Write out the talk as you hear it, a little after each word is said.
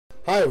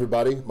Hi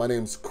everybody, my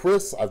name's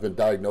Chris. I've been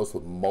diagnosed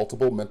with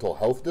multiple mental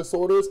health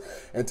disorders,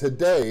 and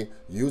today,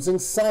 using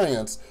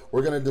science,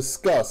 we're going to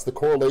discuss the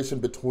correlation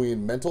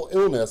between mental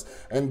illness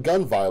and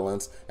gun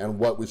violence and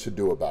what we should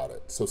do about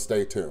it. So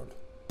stay tuned.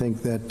 I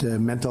think that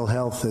mental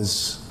health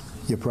is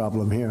your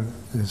problem here.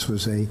 This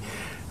was a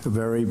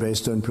very,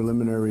 based on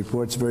preliminary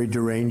reports, very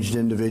deranged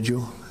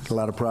individual. A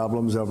lot of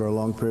problems over a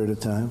long period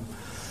of time.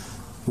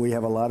 We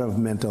have a lot of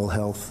mental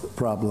health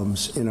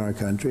problems in our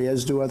country,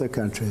 as do other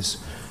countries.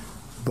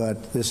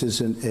 But this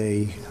isn't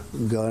a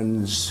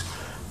guns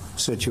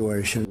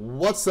situation.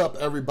 What's up,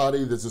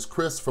 everybody? This is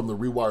Chris from The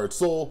Rewired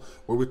Soul,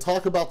 where we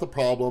talk about the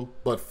problem,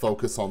 but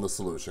focus on the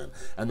solution.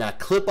 And that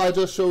clip I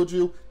just showed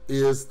you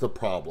is the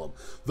problem.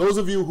 Those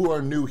of you who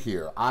are new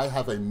here, I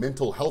have a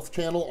mental health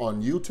channel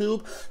on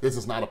YouTube. This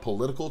is not a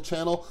political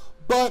channel,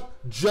 but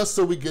just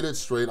so we get it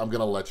straight, I'm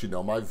gonna let you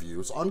know my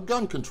views on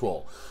gun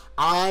control.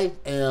 I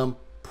am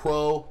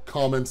pro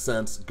common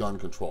sense gun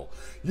control.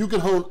 You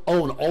can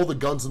own all the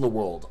guns in the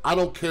world. I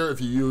don't care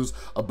if you use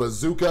a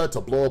bazooka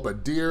to blow up a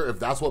deer. If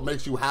that's what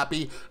makes you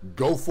happy,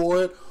 go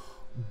for it.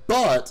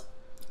 But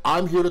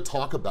I'm here to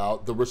talk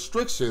about the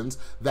restrictions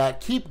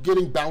that keep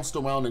getting bounced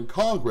around in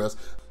Congress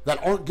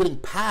that aren't getting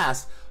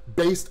passed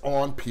based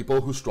on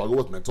people who struggle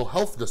with mental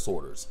health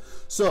disorders.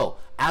 So,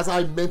 as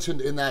I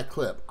mentioned in that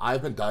clip,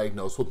 I've been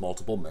diagnosed with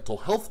multiple mental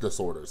health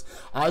disorders.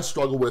 I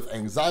struggle with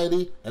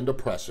anxiety and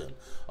depression,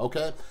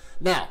 okay?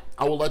 Now,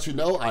 I will let you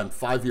know I'm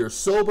 5 years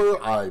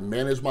sober, I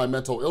manage my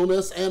mental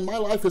illness, and my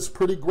life is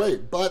pretty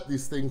great, but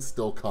these things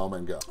still come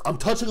and go. I'm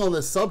touching on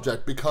this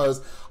subject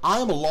because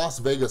I'm a Las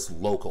Vegas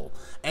local,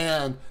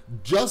 and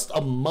just a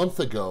month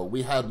ago,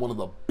 we had one of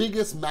the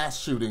biggest mass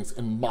shootings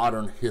in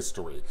modern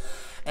history.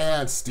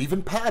 And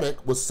Stephen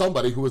Paddock was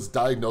somebody who was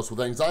diagnosed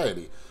with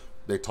anxiety.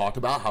 They talked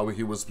about how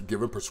he was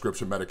given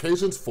prescription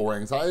medications for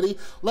anxiety.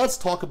 Let's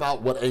talk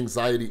about what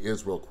anxiety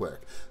is real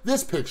quick.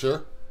 This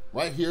picture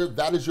right here,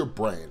 that is your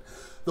brain.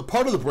 The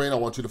part of the brain I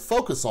want you to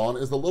focus on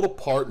is the little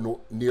part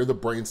near the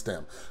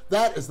brainstem.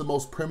 That is the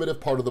most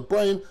primitive part of the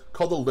brain,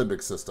 called the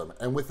limbic system.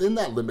 And within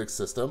that limbic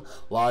system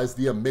lies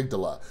the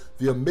amygdala.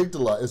 The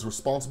amygdala is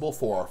responsible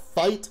for our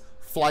fight,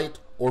 flight,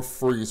 or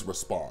freeze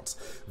response.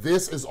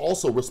 This is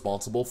also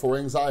responsible for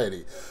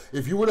anxiety.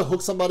 If you were to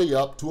hook somebody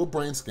up to a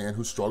brain scan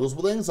who struggles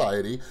with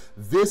anxiety,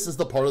 this is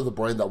the part of the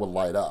brain that would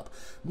light up.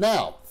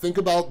 Now, think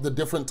about the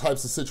different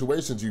types of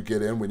situations you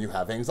get in when you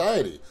have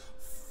anxiety.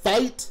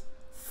 Fight,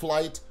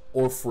 flight,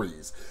 or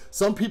freeze.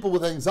 Some people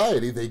with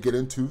anxiety, they get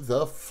into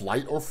the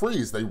flight or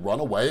freeze. They run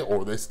away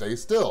or they stay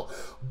still.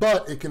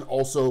 But it can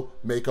also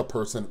make a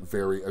person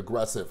very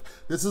aggressive.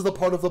 This is the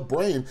part of the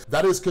brain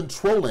that is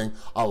controlling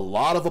a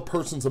lot of a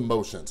person's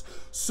emotions.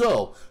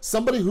 So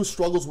somebody who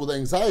struggles with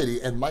anxiety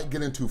and might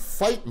get into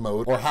fight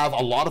mode or have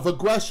a lot of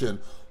aggression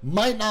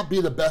might not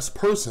be the best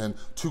person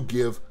to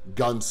give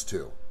guns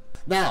to.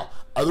 Now,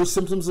 other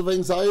symptoms of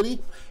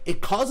anxiety, it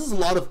causes a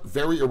lot of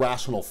very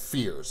irrational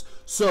fears.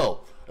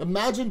 So,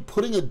 imagine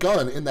putting a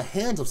gun in the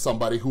hands of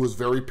somebody who is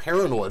very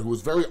paranoid, who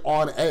is very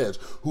on edge,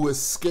 who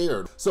is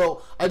scared.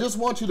 So I just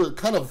want you to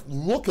kind of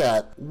look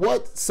at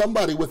what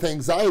somebody with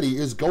anxiety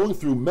is going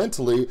through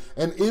mentally,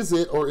 and is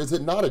it or is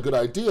it not a good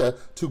idea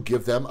to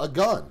give them a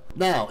gun?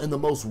 Now, in the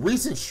most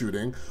recent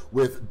shooting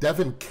with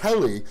Devin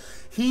Kelley,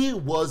 he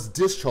was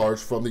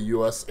discharged from the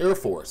US Air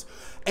Force.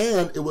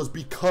 And it was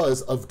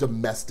because of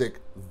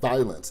domestic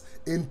violence,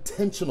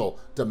 intentional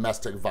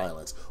domestic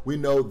violence. We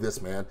know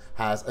this man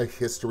has a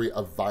history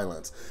of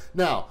violence.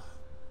 Now,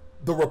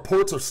 the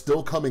reports are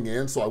still coming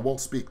in, so I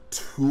won't speak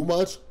too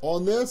much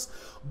on this,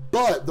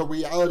 but the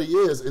reality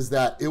is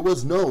that it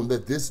was known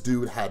that this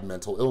dude had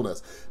mental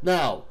illness.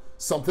 Now,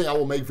 something I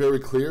will make very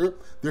clear,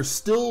 they're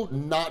still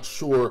not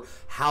sure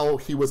how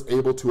he was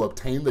able to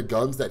obtain the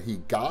guns that he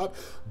got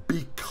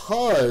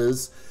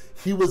because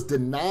he was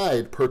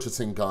denied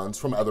purchasing guns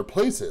from other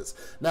places.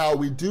 Now,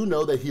 we do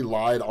know that he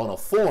lied on a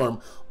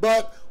form,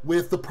 but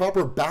with the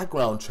proper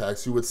background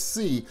checks, you would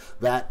see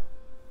that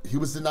he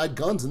was denied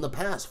guns in the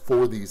past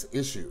for these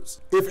issues.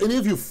 If any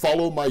of you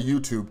follow my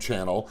YouTube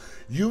channel,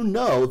 you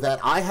know that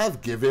I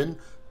have given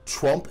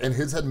Trump and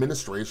his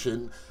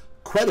administration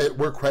credit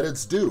where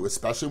credit's due,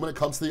 especially when it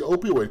comes to the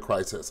opioid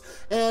crisis.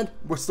 And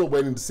we're still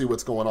waiting to see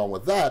what's going on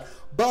with that.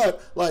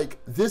 But like,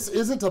 this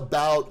isn't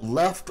about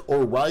left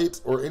or right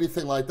or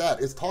anything like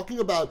that. It's talking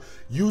about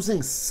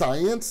using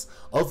science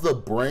of the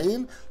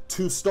brain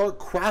to start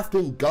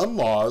crafting gun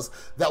laws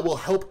that will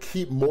help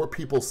keep more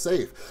people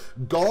safe.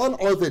 Gone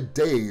are the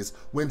days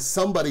when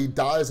somebody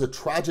dies a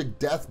tragic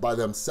death by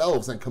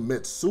themselves and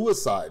commits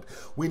suicide.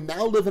 We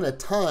now live in a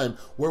time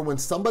where when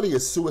somebody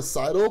is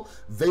suicidal,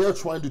 they are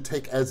trying to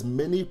take as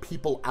many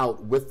people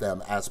out with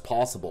them as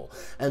possible.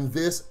 And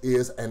this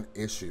is an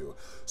issue.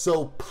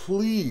 So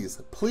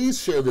please,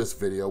 please share this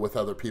video with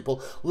other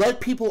people. Let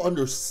people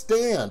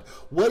understand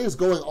what is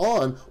going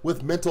on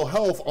with mental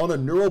health on a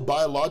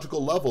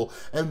neurobiological level,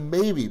 and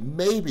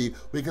maybe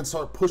we can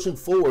start pushing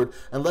forward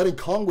and letting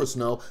Congress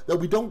know that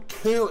we don't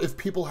care if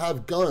people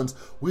have guns,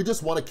 we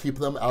just want to keep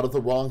them out of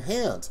the wrong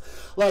hands.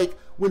 Like,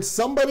 When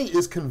somebody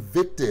is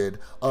convicted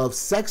of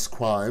sex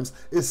crimes,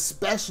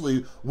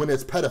 especially when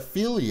it's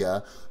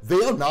pedophilia,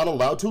 they are not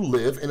allowed to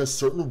live in a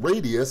certain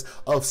radius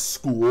of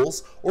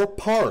schools or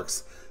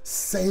parks.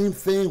 Same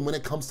thing when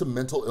it comes to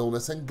mental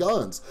illness and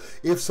guns.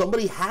 If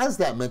somebody has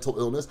that mental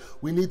illness,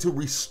 we need to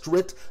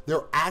restrict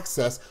their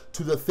access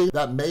to the thing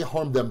that may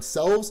harm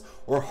themselves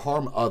or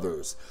harm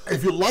others.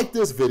 If you like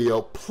this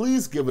video,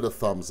 please give it a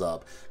thumbs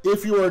up.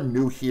 If you are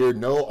new here,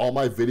 know all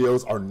my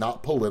videos are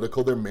not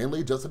political. They're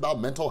mainly just about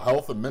mental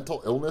health and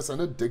mental illness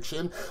and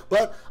addiction,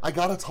 but I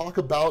gotta talk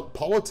about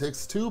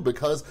politics too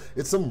because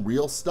it's some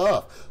real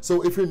stuff.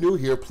 So if you're new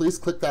here, please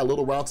click that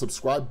little round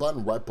subscribe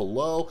button right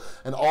below,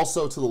 and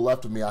also to the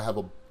left of me, I have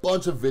a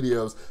bunch of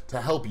videos to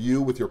help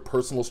you with your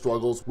personal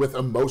struggles with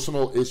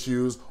emotional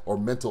issues or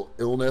mental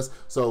illness.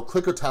 So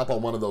click or tap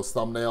on one of those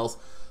thumbnails.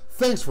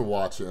 Thanks for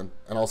watching,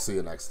 and I'll see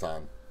you next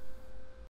time.